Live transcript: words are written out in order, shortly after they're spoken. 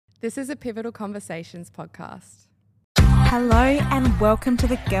This is a Pivotal Conversations podcast. Hello and welcome to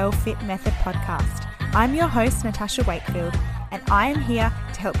the Girl Fit Method podcast. I'm your host, Natasha Wakefield, and I am here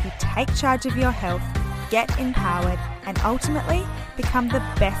to help you take charge of your health, get empowered, and ultimately become the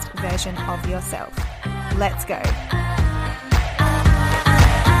best version of yourself. Let's go.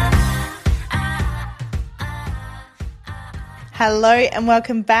 Hello and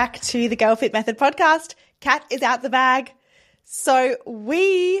welcome back to the Girl Fit Method podcast. Kat is out the bag. So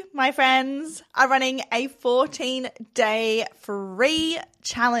we, my friends, are running a 14-day free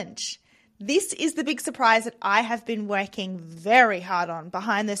challenge. This is the big surprise that I have been working very hard on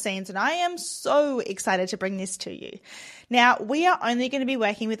behind the scenes, and I am so excited to bring this to you. Now, we are only going to be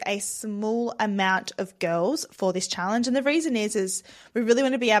working with a small amount of girls for this challenge, and the reason is we really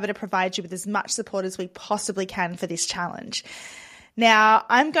want to be able to provide you with as much support as we possibly can for this challenge. Now,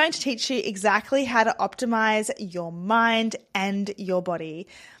 I'm going to teach you exactly how to optimize your mind and your body.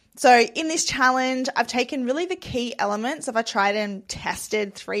 So in this challenge, I've taken really the key elements of a tried and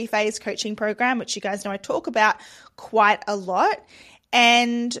tested 3-phase coaching program, which you guys know I talk about quite a lot.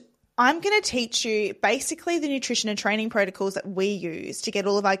 And I'm going to teach you basically the nutrition and training protocols that we use to get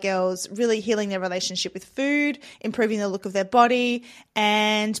all of our girls really healing their relationship with food, improving the look of their body,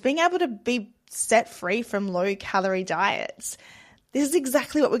 and being able to be set free from low-calorie diets. This is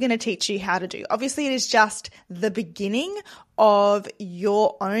exactly what we're going to teach you how to do. Obviously, it is just the beginning of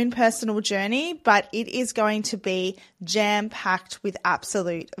your own personal journey, but it is going to be jam-packed with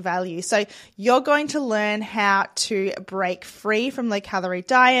absolute value. So you're going to learn how to break free from low-calorie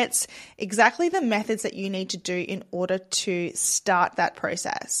diets, exactly the methods that you need to do in order to start that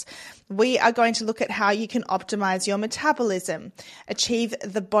process. We are going to look at how you can optimize your metabolism, achieve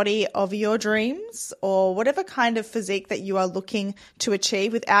the body of your dreams, or whatever kind of physique that you are looking to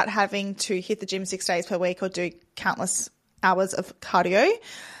achieve without having to hit the gym 6 days per week or do countless hours of cardio,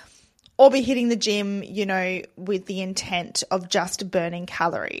 or be hitting the gym, with the intent of just burning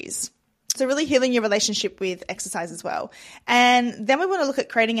calories. So really healing your relationship with exercise as well. And then we want to look at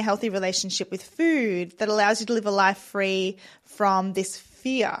creating a healthy relationship with food that allows you to live a life free from this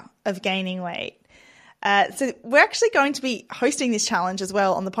fear of gaining weight. So we're actually going to be hosting this challenge as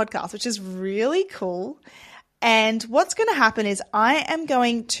well on the podcast, which is really cool. And what's going to happen is I am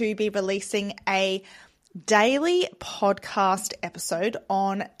going to be releasing a daily podcast episode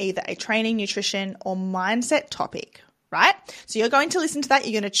on either a training, nutrition, or mindset topic, right? So you're going to listen to that.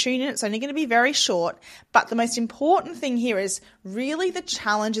 You're going to tune in. It's only going to be very short. But the most important thing here is really the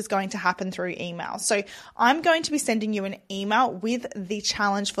challenge is going to happen through email. So I'm going to be sending you an email with the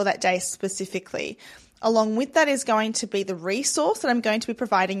challenge for that day specifically. Along with that is going to be the resource that I'm going to be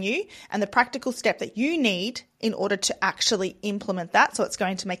providing you and the practical step that you need in order to actually implement that. So it's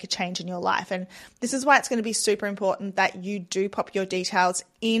going to make a change in your life. And this is why it's going to be super important that you do pop your details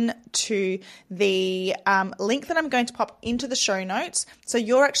into the link that I'm going to pop into the show notes. So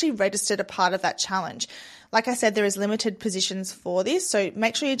you're actually registered a part of that challenge. Like I said, there is limited positions for this. So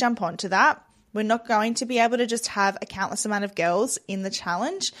make sure you jump onto that. We're not going to be able to just have a countless amount of girls in the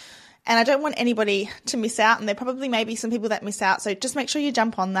challenge. And I don't want anybody to miss out, and there probably may be some people that miss out. So just make sure you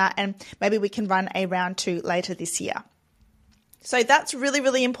jump on that, and maybe we can run a round 2 later this year. So that's really,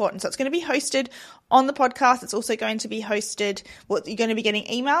 really important. So it's going to be hosted on the podcast. It's also going to be hosted, you're going to be getting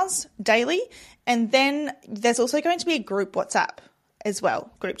emails daily. And then there's also going to be a group WhatsApp as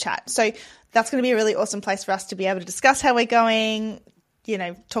well, group chat. So that's going to be a really awesome place for us to be able to discuss how we're going,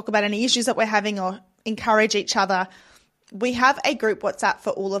 talk about any issues that we're having or encourage each other. We have a group WhatsApp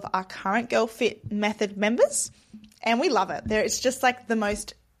for all of our current Girl Fit Method members, and we love it. It's just like the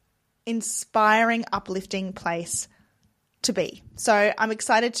most inspiring, uplifting place to be. So I'm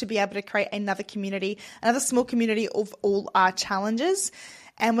excited to be able to create another small community of all our challenges,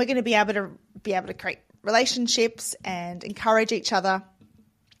 and we're going to be able to create relationships and encourage each other.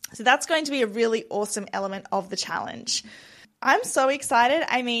 So that's going to be a really awesome element of the challenge. I'm so excited.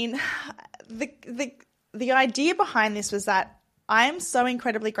 I mean, the idea behind this was that I am so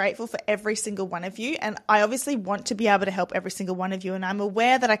incredibly grateful for every single one of you, and I obviously want to be able to help every single one of you, and I'm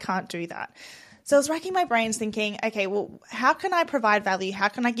aware that I can't do that. So I was racking my brains thinking, okay, well, how can I provide value? How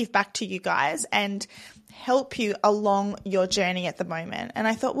can I give back to you guys and help you along your journey at the moment? And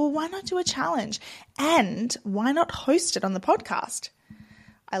I thought, well, why not do a challenge? And why not host it on the podcast?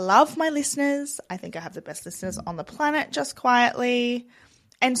 I love my listeners. I think I have the best listeners on the planet, just quietly.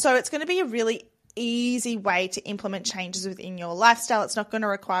 And so it's going to be a really easy way to implement changes within your lifestyle. It's not going to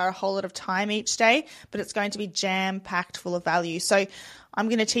require a whole lot of time each day, but it's going to be jam-packed full of value. So I'm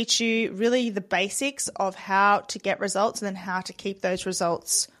going to teach you really the basics of how to get results and then how to keep those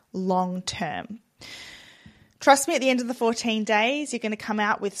results long term. Trust me, at the end of the 14 days, you're going to come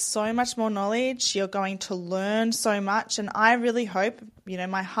out with so much more knowledge. You're going to learn so much. And I really hope,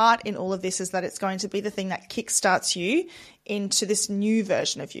 my heart in all of this is that it's going to be the thing that kickstarts you into this new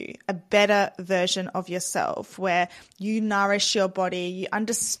version of you, a better version of yourself, where you nourish your body, you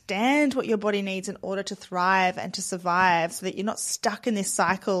understand what your body needs in order to thrive and to survive, so that you're not stuck in this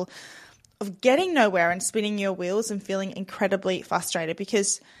cycle of getting nowhere and spinning your wheels and feeling incredibly frustrated,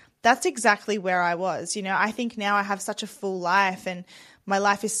 because that's exactly where I was. I think now I have such a full life, and my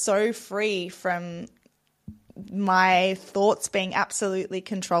life is so free from my thoughts being absolutely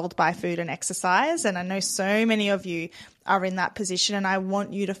controlled by food and exercise. And I know so many of you are in that position, and I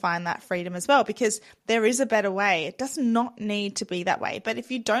want you to find that freedom as well, because there is a better way. It does not need to be that way. But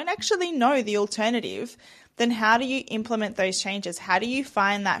if you don't actually know the alternative, then how do you implement those changes? How do you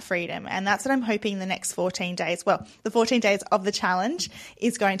find that freedom? And that's what I'm hoping the next 14 days, the 14 days of the challenge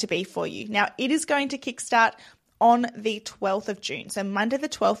is going to be for you. Now, it is going to kickstart on the 12th of June. So Monday, the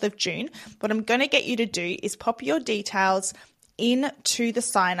 12th of June, what I'm going to get you to do is pop your details into the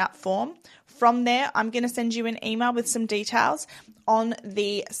sign up form. From there, I'm going to send you an email with some details. On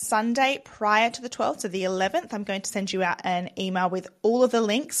the Sunday prior to the 12th, so the 11th, I'm going to send you out an email with all of the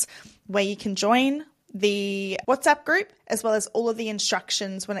links where you can join the WhatsApp group, as well as all of the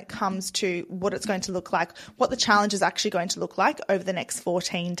instructions when it comes to what it's going to look like, what the challenge is actually going to look like over the next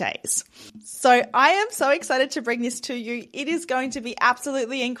 14 days. So I am so excited to bring this to you. It is going to be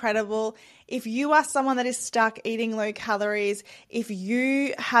absolutely incredible. If you are someone that is stuck eating low calories, if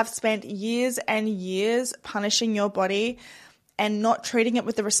you have spent years and years punishing your body and not treating it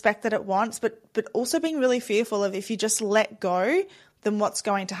with the respect that it wants, but also being really fearful of, if you just let go, then what's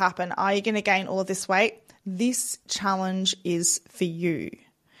going to happen? Are you going to gain all of this weight? This challenge is for you.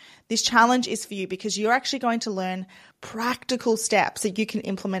 This challenge is for you because you're actually going to learn practical steps that you can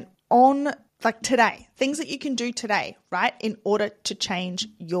implement on today, things that you can do today, right? In order to change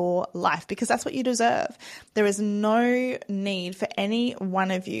your life, because that's what you deserve. There is no need for any one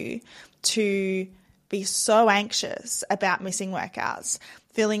of you to be so anxious about missing workouts,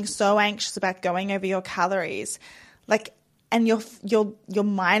 feeling so anxious about going over your calories, and your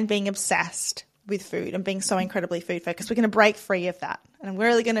mind being obsessed with food and being so incredibly food focused. We're going to break free of that. And I'm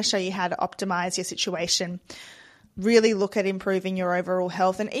really going to show you how to optimize your situation, really look at improving your overall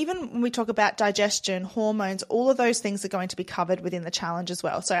health. And even when we talk about digestion, hormones, all of those things are going to be covered within the challenge as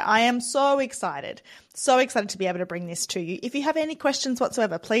well. So I am so excited to be able to bring this to you. If you have any questions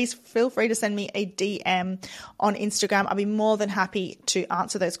whatsoever, please feel free to send me a DM on Instagram. I'll be more than happy to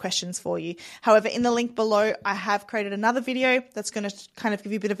answer those questions for you. However, in the link below, I have created another video that's going to kind of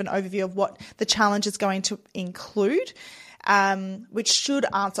give you a bit of an overview of what the challenge is going to include, which should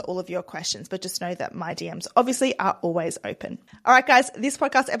answer all of your questions. But just know that my DMs obviously are always open. All right, guys, this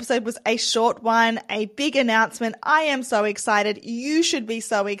podcast episode was a short one, a big announcement. I am so excited. You should be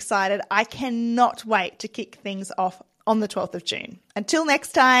so excited. I cannot wait to kick things off on the 12th of June. Until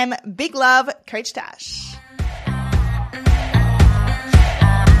next time, big love, Coach Tash.